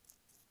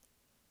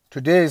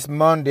Today is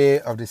Monday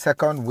of the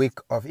second week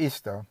of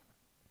Easter.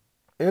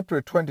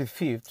 April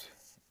 25th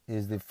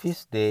is the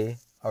feast day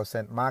of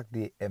St. Mark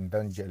the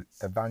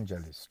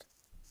Evangelist.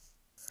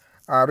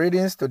 Our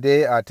readings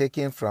today are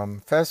taken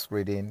from first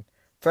reading,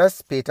 1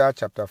 Peter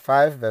chapter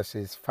 5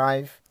 verses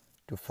 5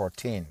 to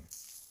 14.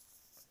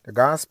 The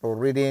Gospel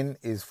reading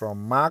is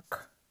from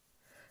Mark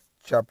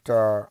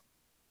chapter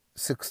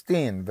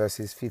 16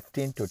 verses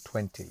 15 to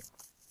 20.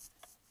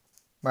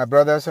 My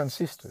brothers and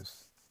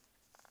sisters,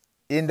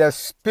 in the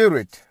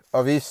spirit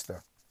of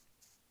Easter,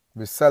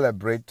 we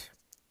celebrate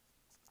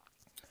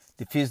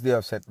the feast day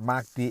of St.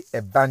 Mark the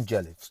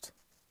Evangelist.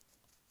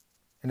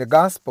 In the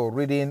Gospel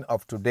reading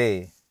of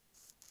today,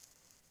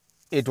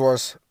 it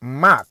was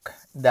Mark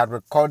that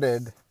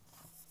recorded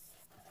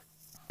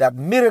that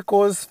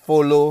miracles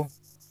follow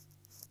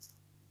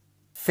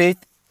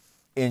faith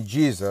in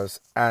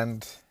Jesus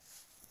and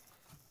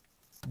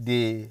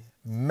the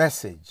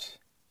message,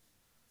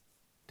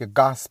 the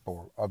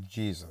gospel of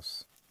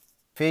Jesus.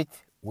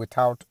 Faith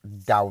without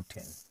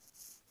doubting.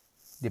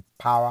 The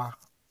power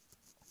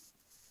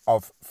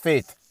of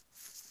faith.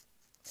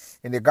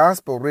 In the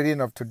gospel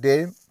reading of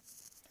today,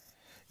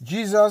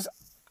 Jesus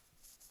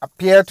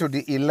appeared to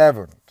the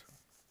 11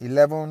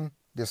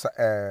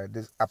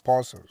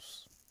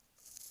 apostles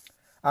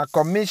and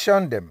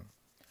commissioned them,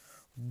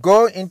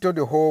 go into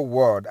the whole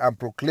world and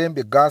proclaim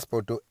the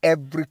gospel to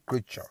every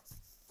creature.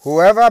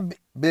 Whoever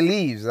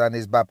believes and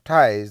is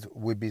baptized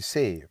will be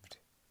saved.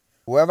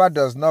 Whoever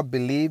does not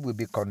believe will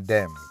be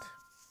condemned.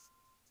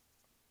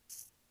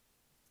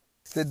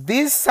 So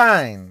these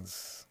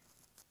signs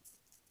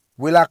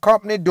will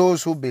accompany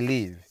those who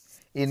believe.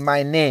 In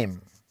my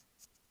name,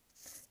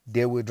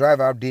 they will drive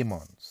out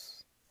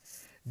demons.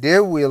 They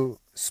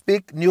will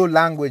speak new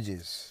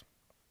languages.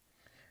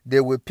 They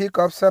will pick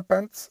up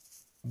serpents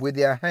with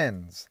their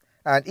hands.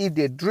 And if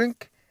they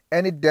drink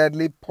any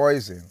deadly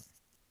poison,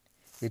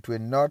 it will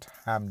not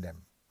harm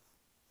them.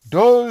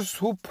 Those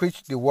who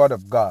preach the word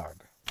of God,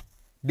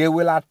 they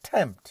will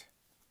attempt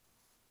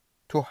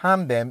to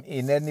harm them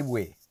in any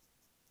way,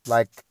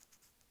 like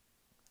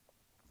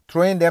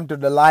throwing them to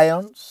the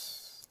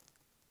lions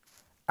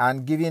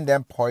and giving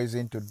them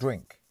poison to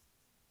drink.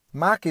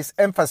 Mark is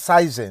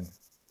emphasizing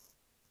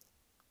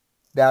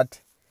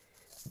that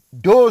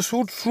those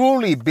who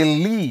truly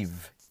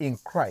believe in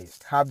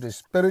Christ have the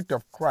Spirit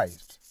of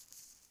Christ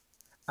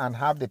and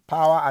have the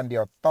power and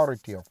the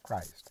authority of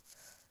Christ.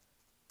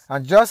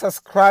 And just as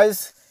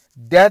Christ's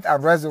death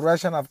and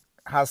resurrection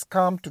has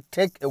come to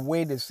take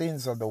away the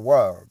sins of the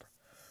world,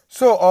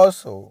 so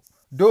also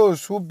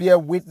those who bear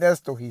witness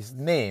to his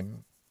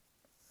name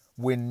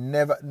will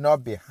never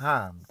not be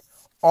harmed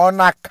on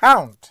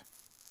account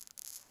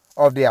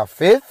of their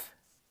faith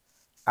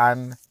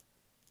and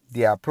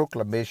their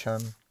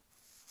proclamation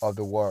of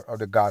the word of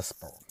the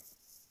gospel.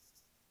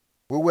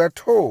 We were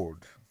told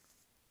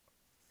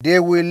they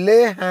will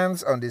lay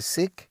hands on the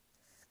sick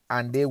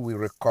and they will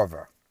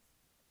recover.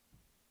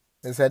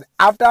 They said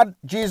after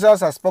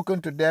Jesus had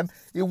spoken to them,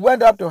 he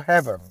went up to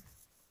heaven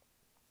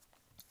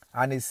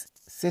and is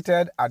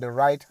seated at the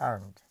right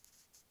hand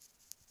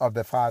of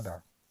the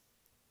Father.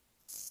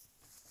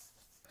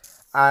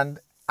 And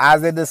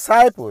as the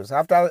disciples,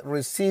 after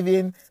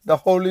receiving the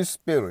Holy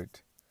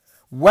Spirit,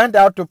 went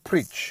out to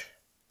preach,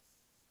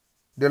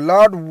 the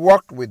Lord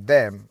walked with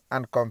them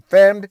and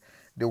confirmed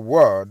the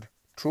word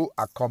through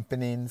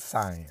accompanying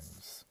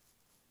signs.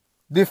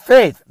 The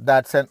faith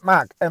that St.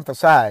 Mark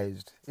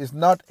emphasized is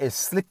not a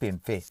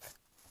sleeping faith.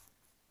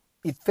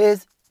 It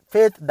is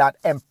faith that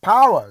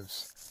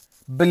empowers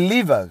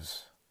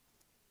believers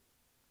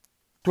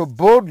to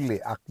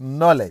boldly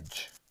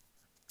acknowledge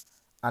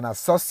and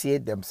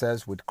associate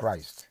themselves with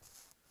Christ.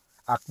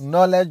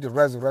 Acknowledge the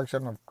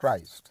resurrection of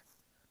Christ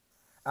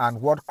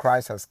and what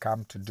Christ has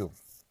come to do.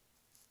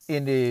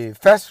 In the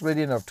first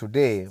reading of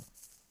today,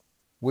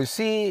 we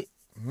see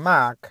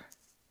Mark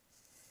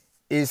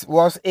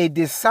was a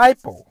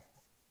disciple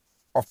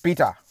of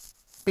Peter.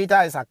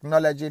 Peter is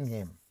acknowledging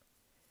him.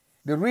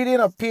 The reading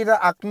of Peter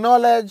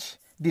acknowledged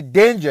the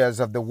dangers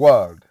of the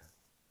world.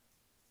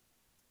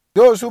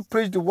 Those who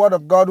preach the word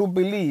of God, who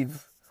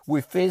believe,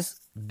 will face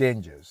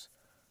dangers,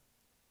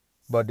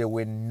 but they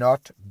will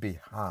not be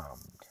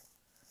harmed.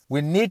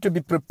 We need to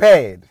be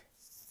prepared.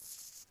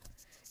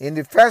 In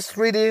the first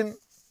reading,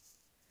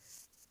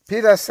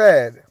 Peter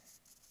said,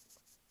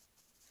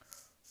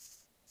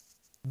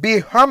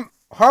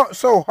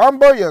 so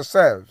humble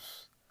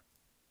yourselves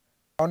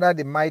under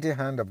the mighty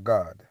hand of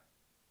God,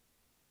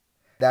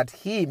 that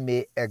he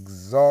may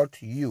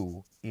exalt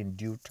you in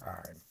due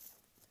time.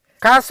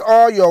 Cast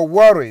all your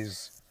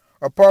worries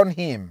upon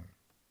him,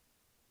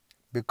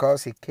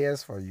 because he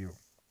cares for you.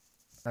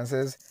 And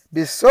says,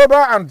 be sober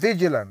and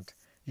vigilant.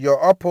 Your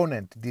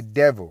opponent, the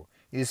devil,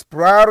 is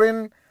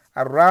prowling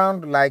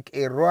around like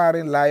a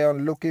roaring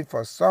lion looking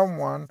for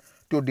someone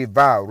to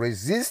devour.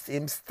 Resist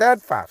him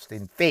steadfast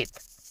in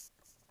faith,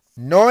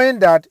 knowing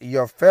that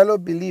your fellow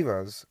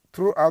believers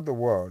throughout the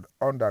world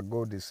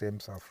undergo the same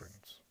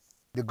sufferings.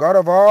 The God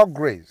of all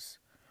grace,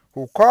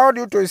 who called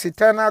you to his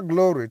eternal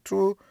glory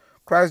through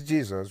Christ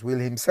Jesus will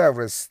himself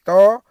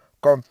restore,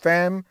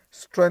 confirm,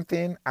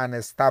 strengthen, and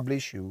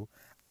establish you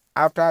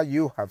after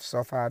you have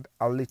suffered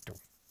a little.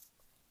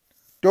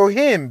 To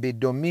him be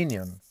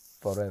dominion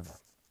forever.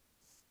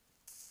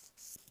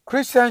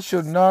 Christians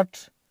should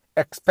not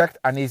expect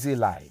an easy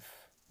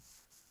life.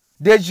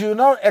 They should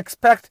not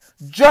expect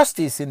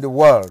justice in the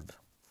world,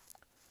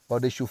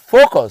 but they should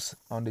focus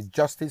on the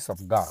justice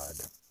of God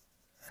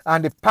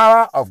and the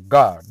power of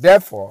God.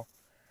 Therefore,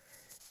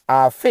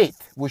 our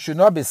faith, we should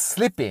not be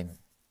sleeping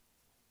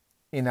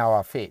in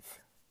our faith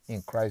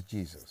in Christ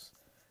Jesus.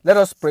 Let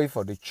us pray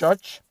for the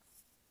church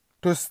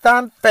to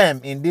stand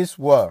firm in this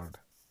world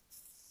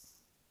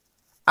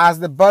as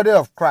the body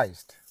of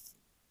Christ,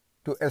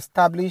 to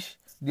establish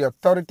the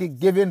authority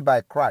given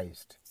by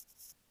Christ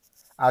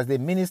as they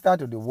minister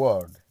to the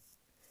world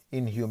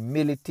in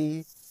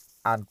humility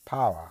and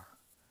power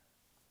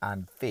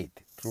and faith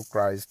through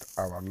Christ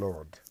our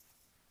Lord.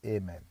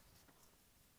 Amen.